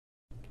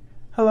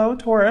Hello,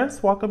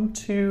 Taurus. Welcome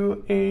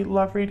to a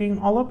love reading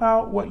all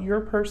about what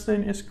your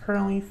person is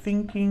currently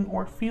thinking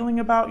or feeling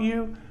about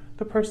you,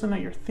 the person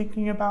that you're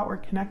thinking about or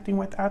connecting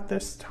with at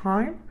this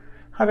time.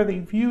 How do they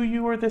view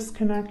you or this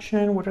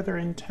connection? What are their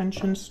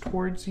intentions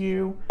towards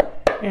you?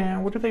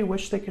 And what do they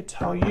wish they could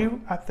tell you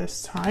at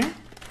this time?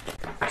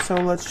 So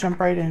let's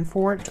jump right in.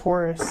 For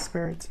Taurus,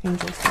 spirits,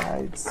 angels,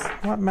 guides,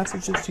 what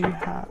messages do you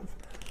have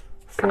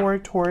for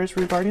Taurus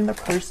regarding the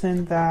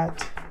person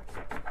that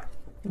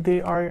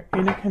they are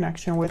in a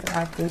connection with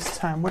at this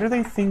time? What are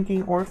they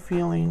thinking or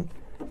feeling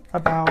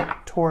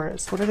about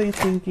Taurus? What are they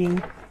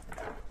thinking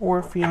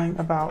or feeling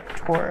about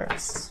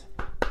Taurus?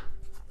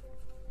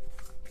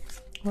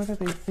 What are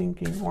they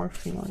thinking or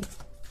feeling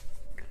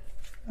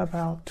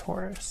about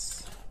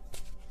Taurus?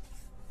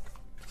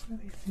 What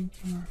are they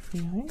thinking or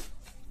feeling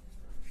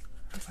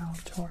about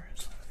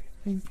Taurus?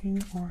 What are they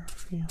thinking or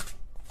feeling?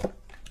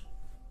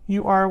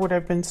 You are what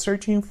I've been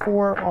searching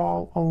for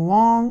all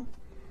along.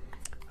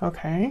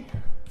 Okay.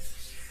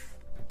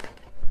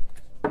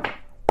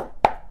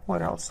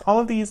 What else? All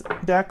of these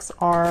decks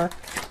are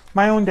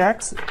my own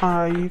decks.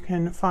 You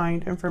can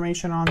find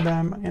information on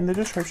them in the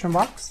description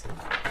box.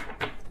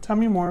 Tell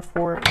me more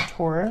for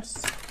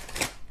Taurus.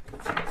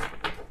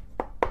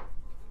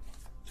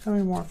 Tell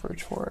me more for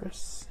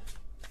Taurus.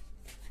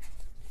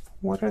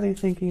 What are they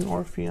thinking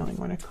or feeling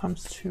when it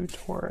comes to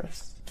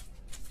Taurus?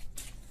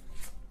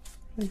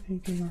 What are they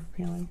thinking or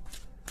feeling when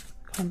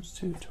it comes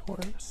to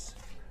Taurus?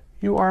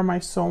 You are my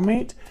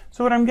soulmate.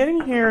 So what I'm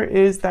getting here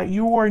is that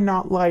you are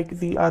not like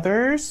the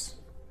others.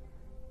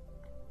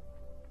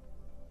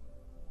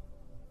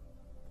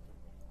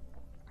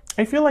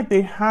 I feel like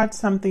they had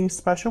something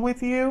special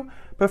with you,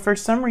 but for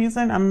some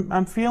reason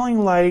I'm feeling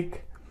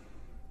like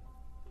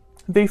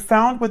they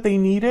found what they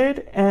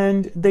needed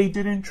and they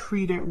didn't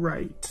treat it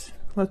right.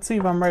 Let's see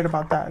if I'm right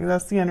about that.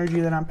 That's the energy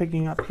that I'm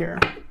picking up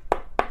here.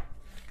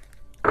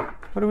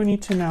 What do we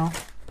need to know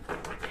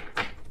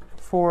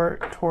for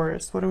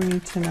Taurus? What do we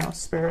need to know,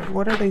 Spirit?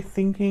 What are they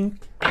thinking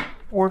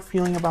or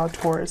feeling about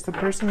Taurus? The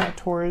person that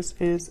Taurus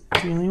is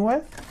dealing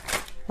with.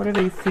 What are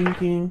they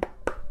thinking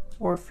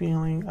or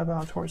feeling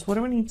about Taurus? What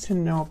do we need to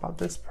know about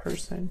this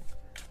person?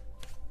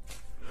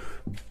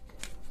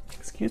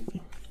 Excuse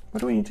me. What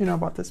do we need to know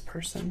about this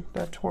person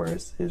that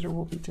Taurus is or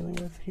will be dealing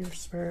with here,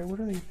 Spirit? What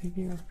are they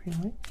thinking or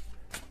feeling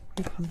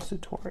when it comes to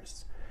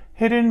Taurus?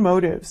 Hidden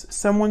motives.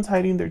 Someone's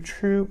hiding their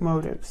true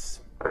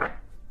motives.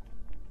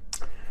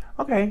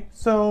 Okay,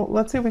 so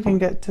let's see if we can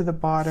get to the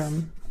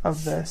bottom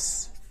of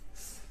this,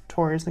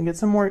 Taurus, and get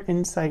some more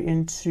insight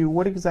into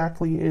what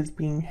exactly is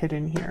being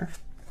hidden here.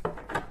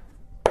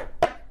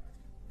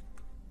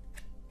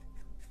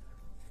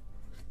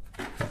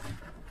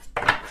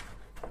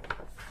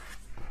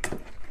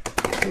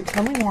 Okay,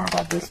 tell me more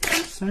about this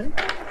person.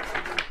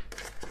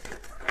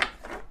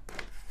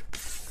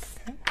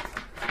 Okay.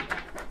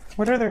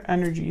 What are their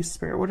energies,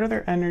 Spirit? What are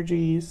their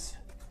energies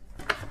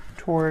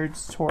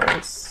towards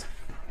Taurus?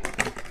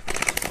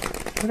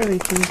 What are they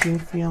thinking,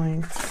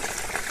 feeling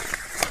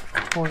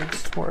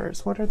towards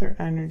Taurus? What are their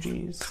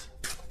energies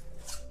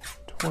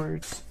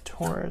towards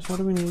Taurus? What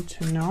do we need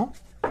to know?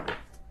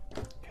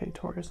 Okay,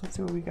 Taurus, let's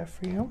see what we got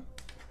for you.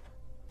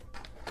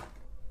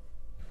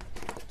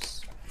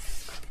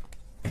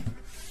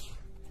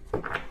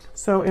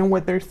 So in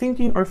what they're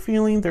thinking or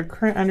feeling, their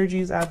current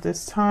energies at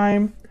this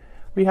time,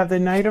 we have the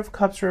Knight of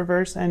Cups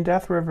reverse and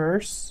Death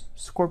reverse,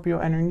 Scorpio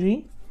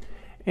energy.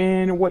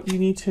 And what you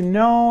need to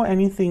know,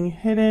 anything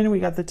hidden, we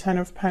got the Ten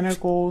of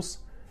Pentacles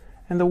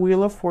and the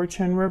Wheel of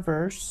Fortune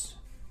reverse.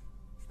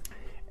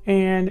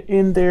 And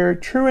in their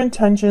true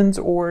intentions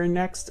or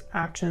next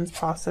actions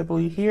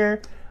possibly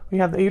here, we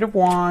have the Eight of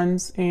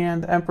Wands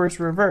and the Empress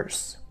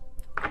reverse.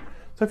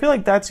 So I feel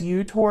like that's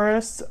you,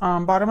 Taurus.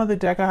 Bottom of the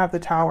deck, I have the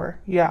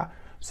Tower. Yeah.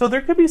 So there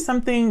could be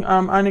something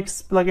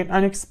like an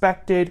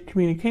unexpected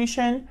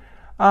communication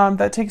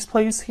that takes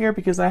place here,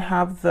 because I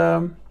have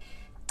the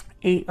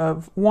Eight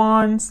of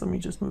Wands. Let me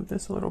just move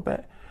this a little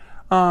bit.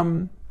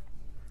 So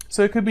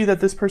it could be that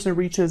this person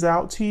reaches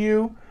out to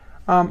you.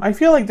 I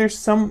feel like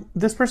this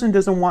person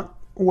doesn't want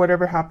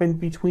whatever happened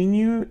between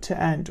you to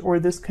end, or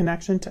this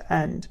connection to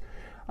end.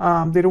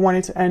 They don't want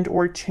it to end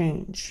or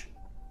change.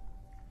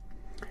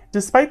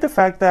 Despite the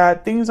fact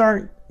that things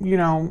aren't,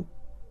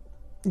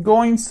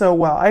 going so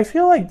well. I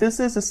feel like this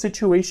is a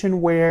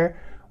situation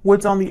where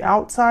what's on the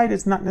outside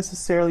is not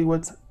necessarily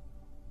what's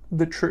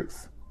the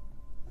truth.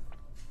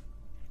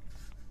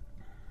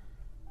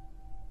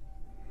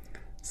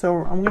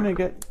 So I'm going to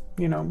get,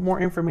 more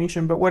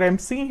information. But what I'm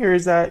seeing here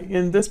is that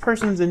in this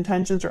person's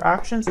intentions or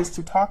actions is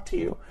to talk to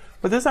you.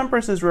 But this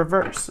Empress is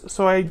reverse.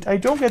 So I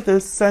don't get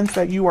this sense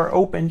that you are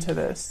open to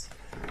this.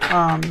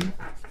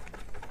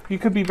 You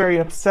could be very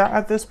upset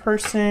at this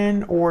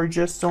person, or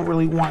just don't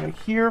really want to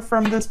hear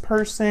from this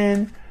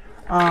person.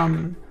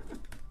 Can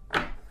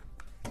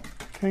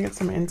I get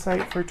some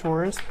insight for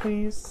Taurus,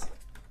 please?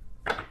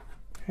 Can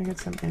I get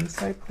some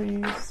insight,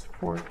 please,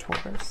 for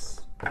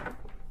Taurus?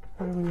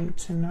 What do we need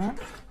to know?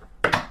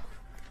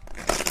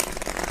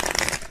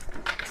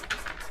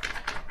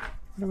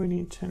 What do we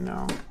need to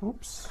know?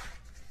 Oops.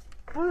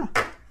 Ah,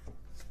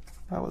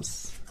 that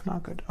was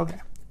not good. Okay.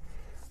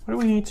 What do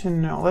we need to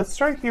know? Let's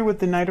start here with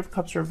the Knight of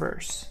Cups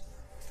reverse.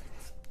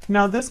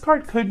 Now, this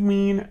card could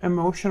mean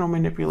emotional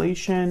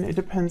manipulation. It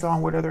depends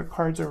on what other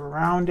cards are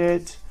around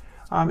it.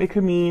 It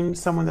could mean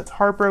someone that's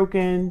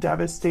heartbroken,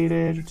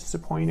 devastated, or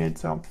disappointed.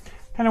 So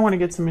kind of want to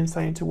get some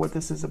insight into what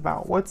this is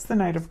about. What's the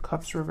Knight of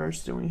Cups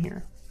reverse doing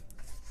here?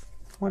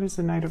 What is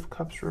the Knight of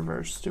Cups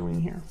reverse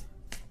doing here?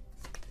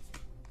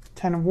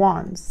 10 of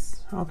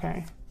Wands.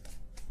 Okay.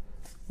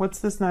 What's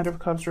this Knight of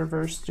Cups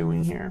reverse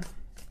doing here?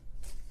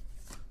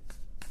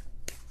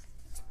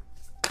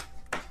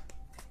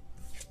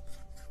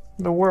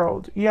 The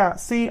World. Yeah,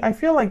 see, I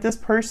feel like this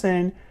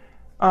person,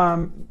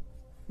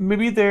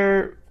 maybe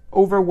they're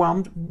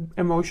overwhelmed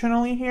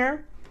emotionally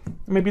here.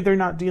 Maybe they're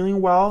not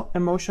dealing well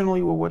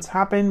emotionally with what's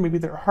happened. Maybe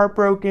they're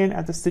heartbroken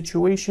at the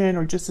situation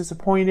or just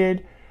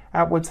disappointed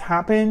at what's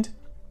happened.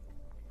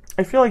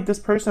 I feel like this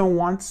person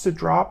wants to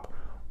drop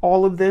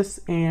all of this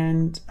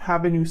and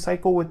have a new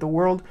cycle with the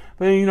world.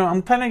 But, you know,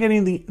 I'm kind of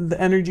getting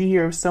the energy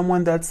here of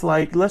someone that's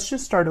like, let's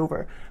just start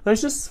over.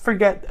 Let's just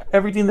forget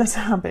everything that's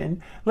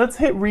happened. Let's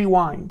hit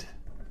rewind,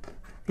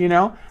 you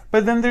know?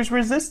 But then there's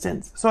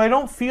resistance. So I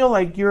don't feel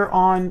like you're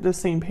on the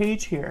same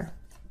page here.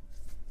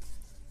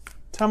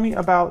 Tell me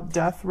about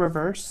Death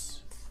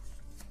reverse.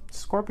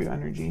 Scorpio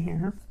energy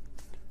here.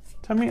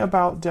 Tell me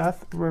about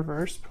Death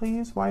reverse,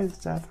 please. Why is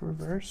Death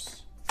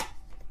reverse?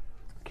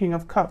 King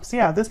of Cups.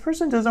 Yeah, this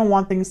person doesn't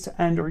want things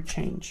to end or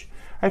change.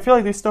 I feel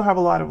like they still have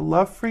a lot of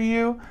love for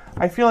you.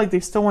 I feel like they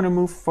still want to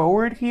move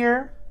forward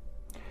here.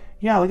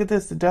 Yeah, look at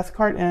this, the Death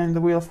card and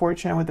the Wheel of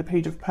Fortune with the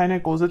Page of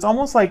Pentacles. It's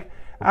almost like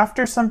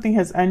after something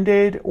has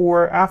ended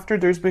or after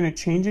there's been a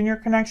change in your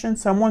connection,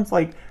 someone's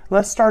like,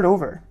 let's start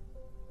over.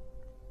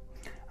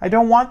 I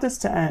don't want this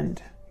to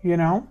end, you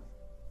know?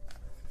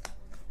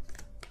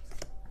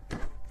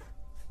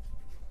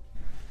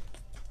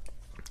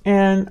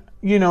 And,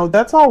 you know,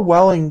 that's all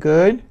well and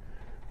good,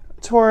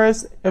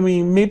 Taurus. I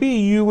mean, maybe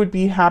you would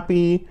be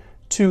happy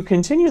to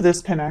continue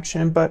this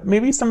connection, but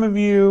maybe some of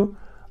you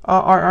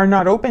are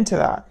not open to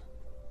that.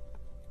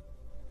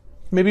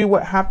 Maybe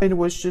what happened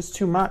was just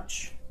too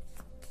much.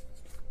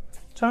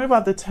 Tell me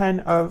about the 10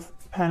 of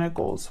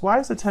Pentacles. Why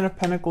is the 10 of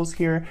Pentacles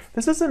here?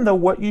 This isn't the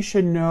what you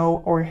should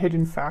know or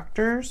hidden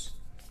factors.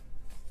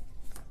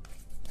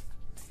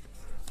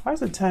 Why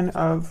is the 10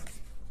 of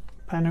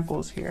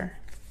Pentacles here?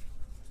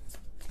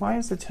 Why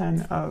is the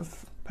 10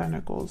 of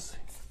Pentacles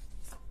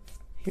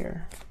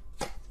here?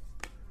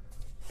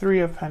 3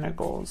 of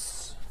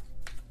Pentacles.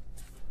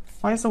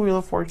 Why is the Wheel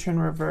of Fortune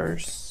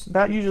reverse?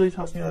 That usually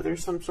tells me that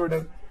there's some sort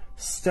of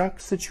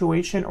stuck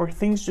situation or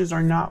things just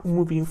are not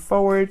moving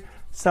forward.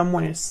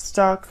 Someone is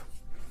stuck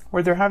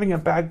or they're having a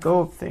bad go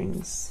of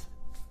things.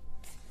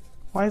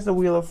 Why is the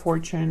Wheel of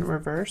Fortune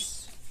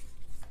reverse?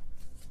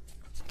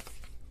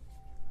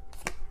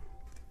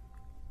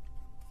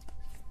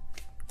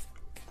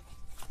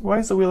 Why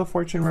is the Wheel of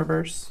Fortune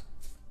reverse?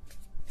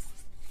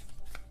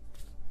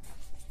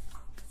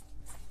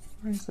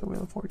 Why is the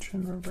Wheel of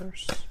Fortune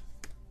reverse?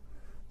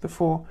 The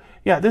Fool.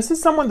 Yeah, this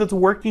is someone that's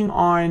working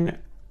on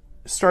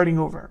starting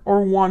over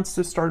or wants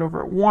to start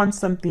over, wants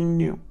something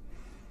new.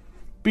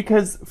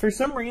 Because for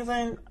some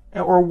reason,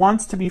 or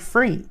wants to be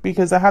free,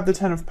 because I have the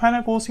 10 of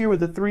Pentacles here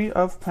with the 3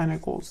 of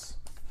Pentacles.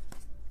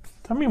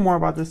 Tell me more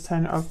about this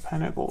 10 of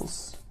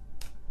Pentacles.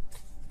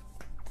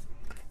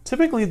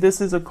 Typically, this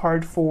is a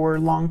card for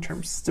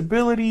long-term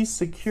stability,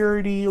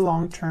 security,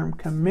 long-term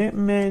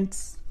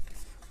commitments,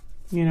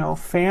 you know,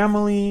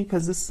 family,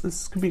 because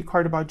this could be a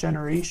card about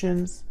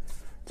generations.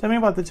 Tell me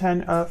about the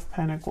 10 of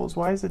Pentacles.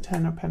 Why is the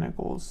 10 of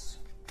Pentacles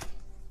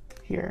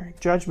here?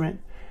 Judgment.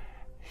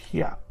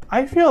 Yeah,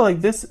 I feel like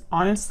this,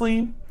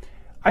 honestly,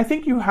 I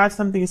think you had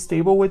something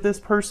stable with this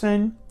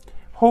person.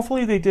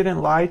 Hopefully they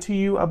didn't lie to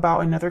you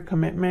about another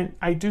commitment.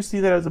 I do see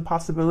that as a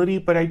possibility,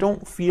 but I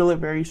don't feel it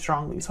very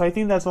strongly. So I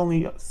think that's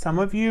only some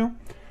of you.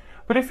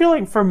 But I feel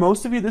like for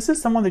most of you, this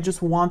is someone that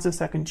just wants a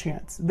second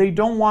chance. They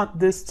don't want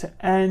this to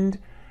end.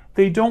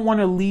 They don't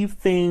want to leave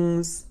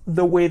things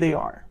the way they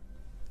are.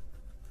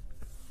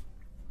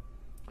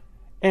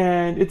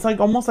 And it's like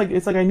almost like,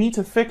 it's like I need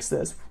to fix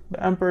this.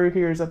 The Emperor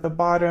here is at the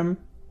bottom.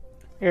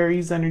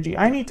 Aries energy.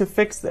 I need to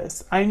fix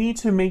this. I need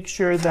to make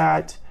sure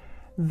that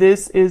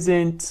this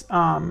isn't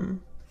how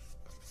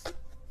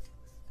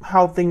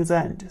things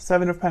end.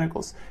 7 of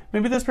Pentacles.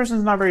 Maybe this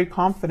person's not very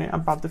confident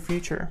about the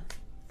future.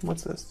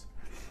 What's this?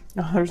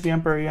 Oh, there's the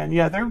Emperor again.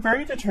 Yeah, they're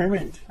very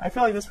determined. I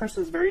feel like this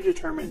person is very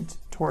determined,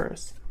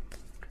 Taurus.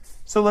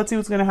 So let's see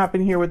what's going to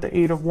happen here with the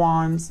 8 of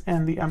Wands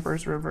and the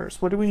Emperor's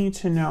reverse. What do we need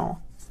to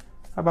know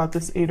about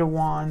this 8 of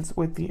Wands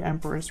with the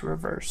Emperor's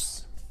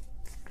reverse?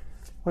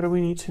 What do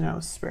we need to know,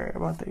 Spirit,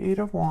 about the 8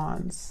 of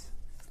Wands,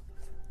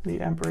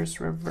 the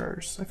Emperor's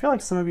reverse? I feel like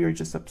some of you are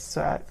just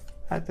upset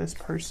at this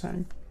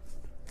person.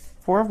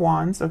 4 of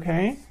Wands,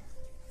 okay.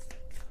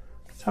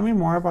 Tell me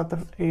more about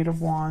the 8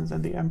 of Wands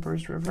and the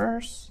Emperor's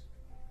reverse.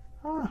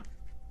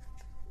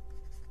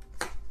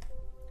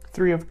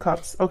 3 of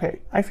Cups. Okay,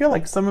 I feel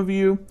like some of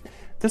you,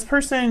 this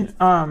person,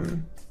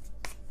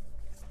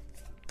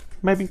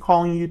 Might be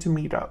calling you to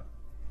meet up.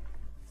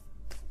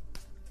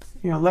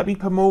 You know, let me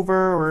come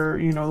over, or,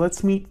 you know,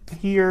 let's meet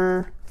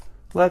here.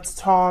 Let's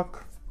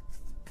talk.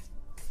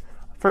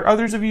 For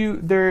others of you,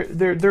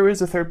 there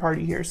is a third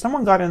party here.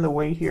 Someone got in the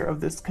way here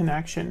of this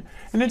connection.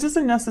 And it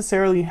doesn't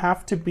necessarily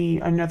have to be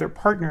another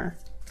partner.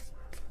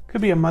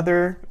 Could be a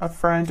mother, a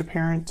friend, a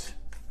parent,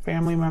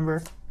 family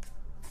member.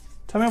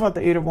 Tell me about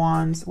the Eight of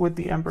Wands with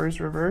the Emperor's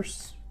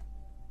reverse.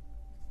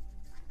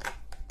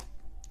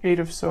 Eight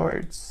of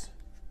Swords.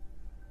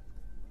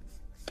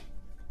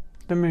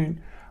 The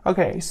Moon.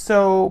 Okay,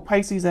 so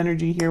Pisces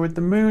energy here with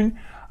the Moon.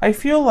 I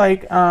feel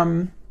like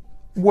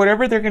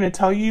whatever they're going to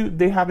tell you,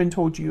 they haven't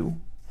told you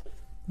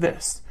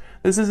this.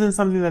 This isn't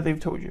something that they've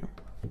told you.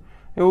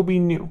 It will be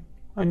new.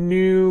 A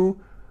new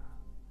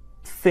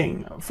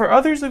thing. For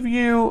others of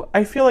you,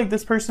 I feel like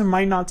this person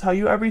might not tell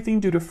you everything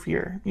due to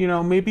fear. You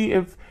know,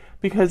 maybe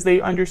because they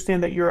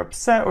understand that you're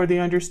upset, or they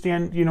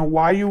understand, you know,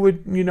 why you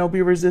would, you know,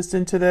 be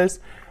resistant to this.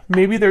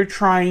 Maybe they're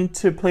trying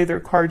to play their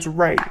cards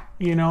right.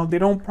 You know, they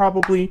don't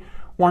probably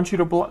want you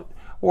to block,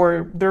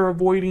 or they're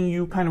avoiding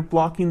you kind of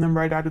blocking them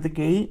right out of the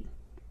gate.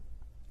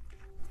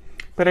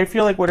 But I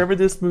feel like whatever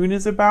this moon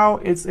is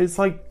about, it's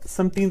like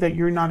something that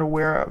you're not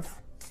aware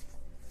of.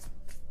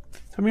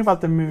 Tell me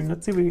about the moon.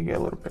 Let's see if we can get a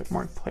little bit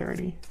more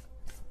clarity.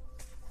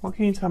 What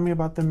can you tell me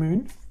about the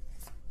moon?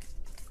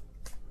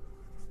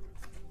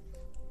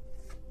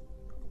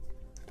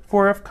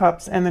 Four of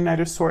Cups and the Knight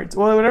of Swords.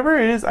 Well, whatever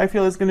it is, I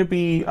feel is going to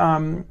be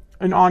an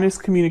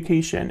honest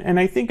communication. And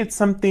I think it's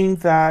something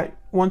that,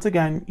 once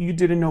again, you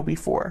didn't know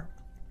before.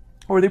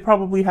 Or they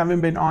probably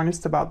haven't been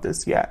honest about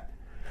this yet.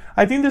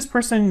 I think this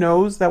person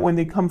knows that when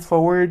they come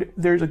forward,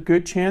 there's a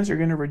good chance you're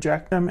going to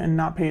reject them and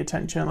not pay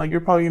attention. Like, you're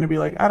probably going to be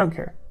like, I don't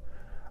care.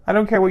 I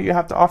don't care what you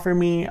have to offer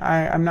me.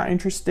 I'm not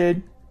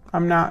interested.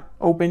 I'm not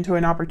open to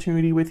an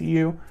opportunity with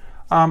you.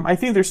 I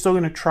think they're still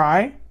going to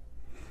try.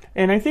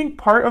 And I think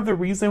part of the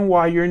reason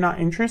why you're not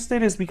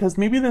interested is because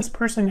maybe this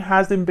person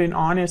hasn't been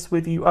honest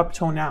with you up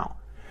till now.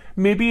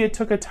 Maybe it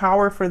took a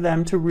tower for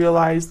them to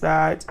realize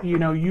that, you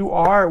know, you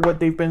are what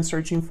they've been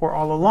searching for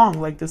all along.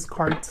 Like this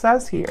card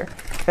says here,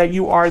 that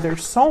you are their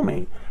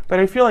soulmate. But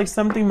I feel like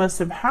something must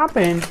have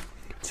happened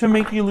to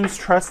make you lose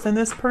trust in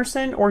this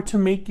person, or to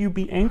make you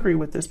be angry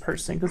with this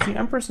person, because the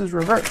Empress is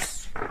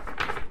reversed.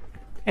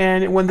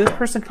 And when this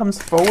person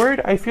comes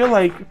forward, I feel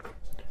like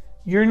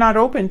you're not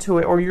open to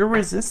it, or you're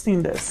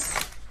resisting this.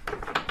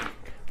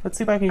 Let's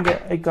see if I can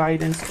get a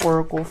guidance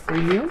oracle for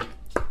you.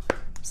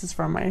 This is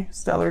from my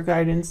Stellar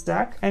Guidance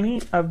deck.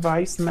 Any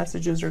advice,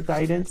 messages, or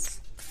guidance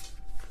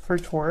for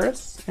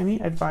Taurus? Any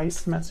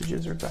advice,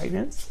 messages, or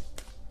guidance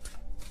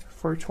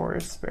for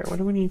Taurus Spirit? What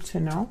do we need to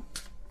know?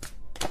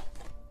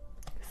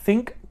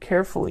 Think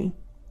carefully.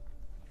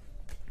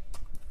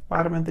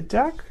 Bottom of the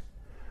deck.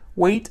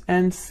 Wait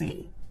and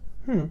see.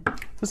 So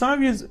some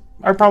of you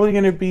are probably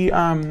going to be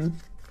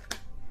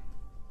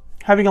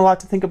having a lot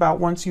to think about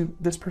once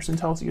this person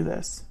tells you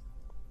this.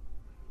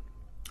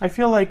 I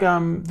feel like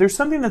there's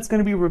something that's going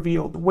to be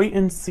revealed. Wait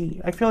and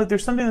see. I feel like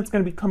there's something that's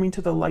going to be coming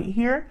to the light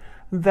here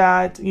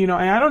that, you know,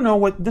 and I don't know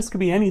what, this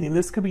could be anything.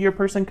 This could be your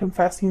person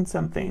confessing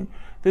something.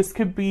 This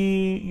could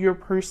be your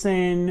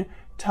person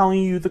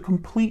telling you the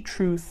complete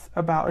truth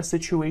about a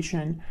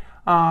situation.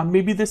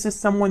 Maybe this is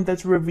someone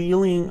that's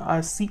revealing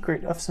a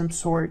secret of some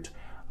sort.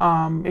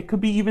 It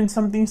could be even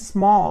something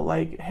small,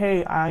 like,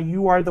 hey,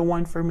 you are the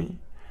one for me,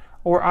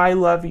 or I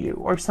love you,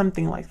 or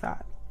something like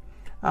that.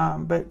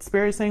 But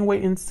Spirit is saying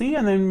wait and see,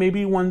 and then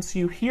maybe once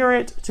you hear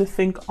it, to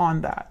think on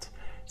that.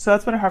 So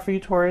that's what I have for you,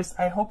 Taurus.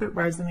 I hope it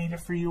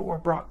resonated for you or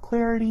brought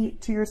clarity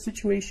to your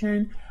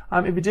situation.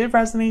 If it did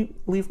resonate,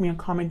 leave me a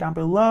comment down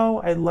below.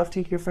 I'd love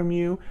to hear from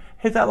you.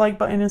 Hit that like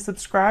button and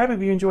subscribe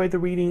if you enjoyed the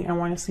reading and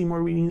want to see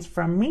more readings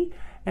from me.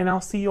 And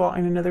I'll see you all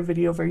in another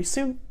video very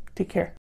soon. Take care.